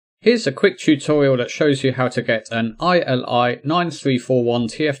Here's a quick tutorial that shows you how to get an ILI9341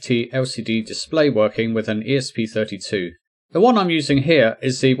 TFT LCD display working with an ESP32. The one I'm using here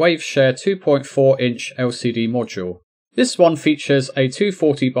is the Waveshare 2.4-inch LCD module. This one features a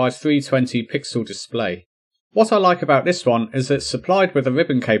 240 by 320 pixel display. What I like about this one is it's supplied with a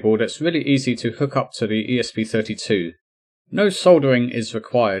ribbon cable that's really easy to hook up to the ESP32. No soldering is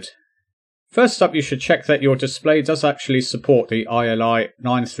required. First up, you should check that your display does actually support the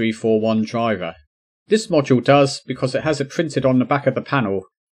ILI9341 driver. This module does because it has it printed on the back of the panel.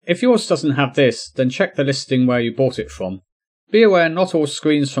 If yours doesn't have this, then check the listing where you bought it from. Be aware not all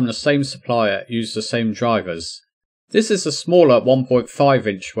screens from the same supplier use the same drivers. This is a smaller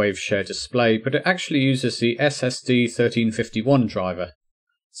 1.5-inch Waveshare display, but it actually uses the SSD1351 driver.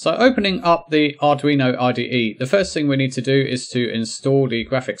 So opening up the Arduino IDE, the first thing we need to do is to install the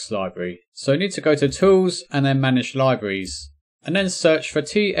graphics library. So you need to go to Tools and then Manage Libraries, and then search for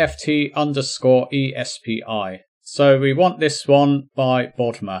TFT_ESPI. So we want this one by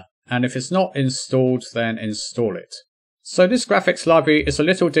Bodmer, and if it's not installed, then install it. So this graphics library is a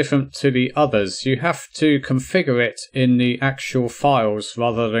little different to the others. You have to configure it in the actual files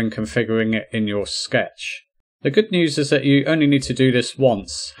rather than configuring it in your sketch. The good news is that you only need to do this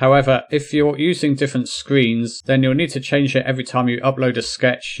once. However, if you're using different screens, then you'll need to change it every time you upload a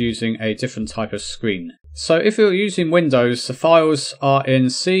sketch using a different type of screen. So if you're using Windows, the files are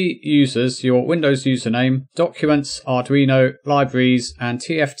in C users, your Windows username, documents, Arduino, libraries, and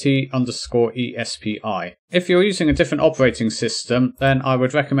TFT_ESPI. If you're using a different operating system, then I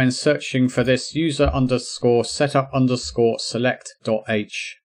would recommend searching for this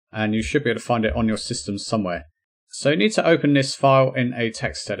user_setup_select.h, and you should be able to find it on your system somewhere. So you need to open this file in a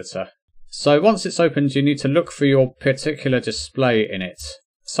text editor. So once it's opened, you need to look for your particular display in it.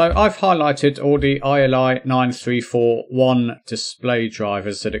 So I've highlighted all the ILI9341 display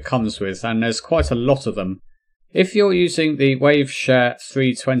drivers that it comes with, and there's quite a lot of them. If you're using the Waveshare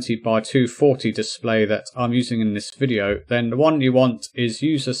 320 by 240 display that I'm using in this video, then the one you want is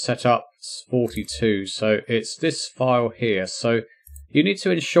user setup 42. So it's this file here. So you need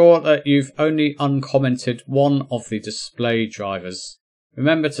to ensure that you've only uncommented one of the display drivers.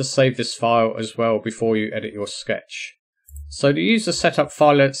 Remember to save this file as well before you edit your sketch. So the user setup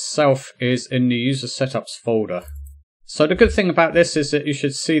file itself is in the user setups folder. So the good thing about this is that you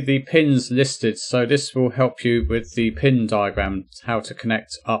should see the pins listed. So this will help you with the pin diagram, how to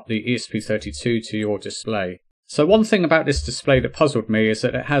connect up the ESP32 to your display. So one thing about this display that puzzled me is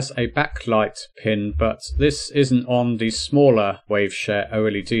that it has a backlight pin, but this isn't on the smaller Waveshare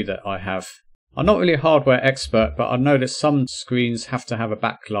OLED that I have. I'm not really a hardware expert, but I know that some screens have to have a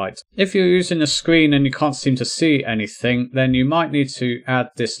backlight. If you're using a screen and you can't seem to see anything, then you might need to add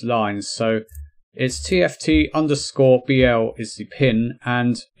this line. So it's TFT_BL is the pin,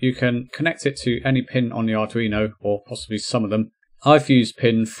 and you can connect it to any pin on the Arduino, or possibly some of them. I've used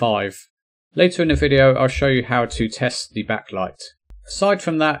pin 5. Later in the video, I'll show you how to test the backlight. Aside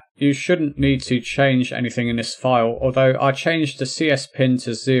from that, you shouldn't need to change anything in this file, although I changed the CS pin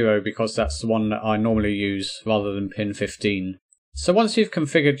to 0 because that's the one that I normally use rather than pin 15. So once you've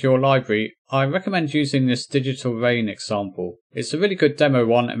configured your library, I recommend using this Digital Rain example. It's a really good demo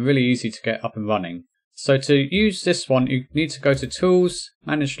one and really easy to get up and running. So to use this one, you need to go to Tools,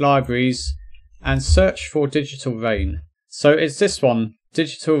 Manage Libraries, and search for Digital Rain. So it's this one,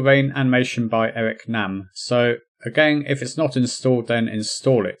 Digital Rain Animation by Eric Nam. So again, if it's not installed, then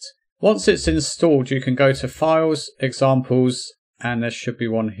install it. Once it's installed, you can go to Files, Examples, and there should be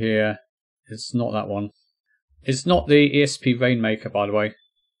one here. It's not that one. It's not the ESP Rainmaker, by the way.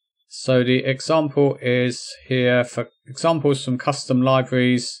 So the example is here for examples from custom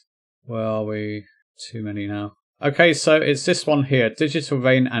libraries. Where are we? Too many now. Okay, so it's this one here, Digital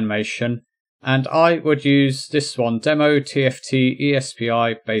Rain Animation. And I would use this one, Demo TFT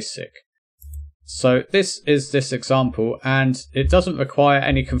ESPI Basic. So this is this example, and it doesn't require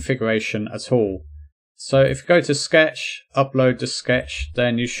any configuration at all. So if you go to Sketch, upload the sketch,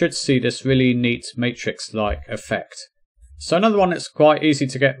 then you should see this really neat matrix-like effect. So another one that's quite easy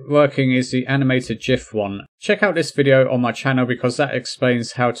to get working is the animated GIF one. Check out this video on my channel because that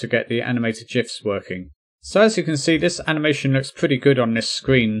explains how to get the animated GIFs working. So as you can see, this animation looks pretty good on this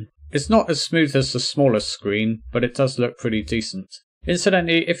screen. It's not as smooth as the smaller screen, but it does look pretty decent.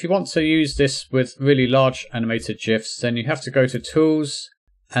 Incidentally, if you want to use this with really large animated GIFs, then you have to go to Tools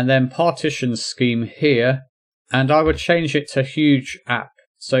and then Partition Scheme here, and I would change it to Huge App.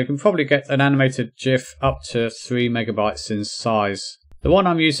 So you can probably get an animated GIF up to 3 megabytes in size. The one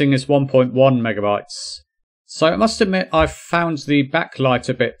I'm using is 1.1 megabytes. So I must admit I've found the backlight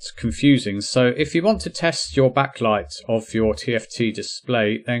a bit confusing. So if you want to test your backlight of your TFT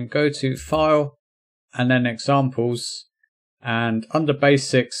display, then go to File and then Examples, and under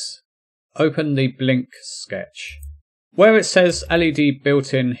Basics, open the Blink sketch. Where it says LED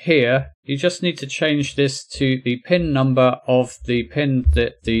built-in here, you just need to change this to the pin number of the pin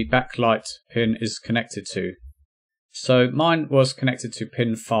that the backlight pin is connected to. So mine was connected to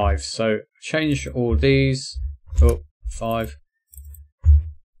pin 5, so change all these. 5.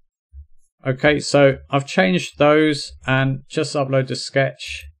 Okay, so I've changed those and just upload the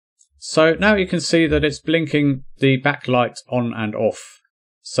sketch. So now you can see that it's blinking the backlight on and off.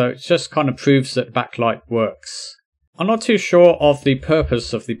 So it just kind of proves that backlight works. I'm not too sure of the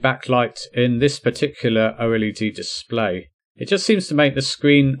purpose of the backlight in this particular OLED display. It just seems to make the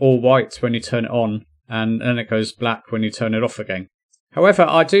screen all white when you turn it on, and then it goes black when you turn it off again. However,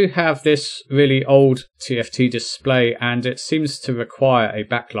 I do have this really old TFT display and it seems to require a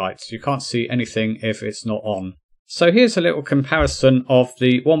backlight. You can't see anything if it's not on. So here's a little comparison of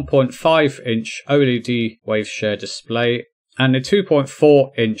the 1.5 inch OLED Waveshare display and the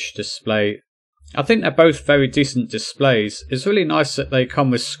 2.4 inch display. I think they're both very decent displays. It's really nice that they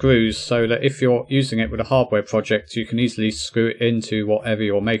come with screws so that if you're using it with a hardware project, you can easily screw it into whatever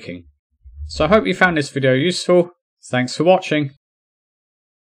you're making. So I hope you found this video useful. Thanks for watching.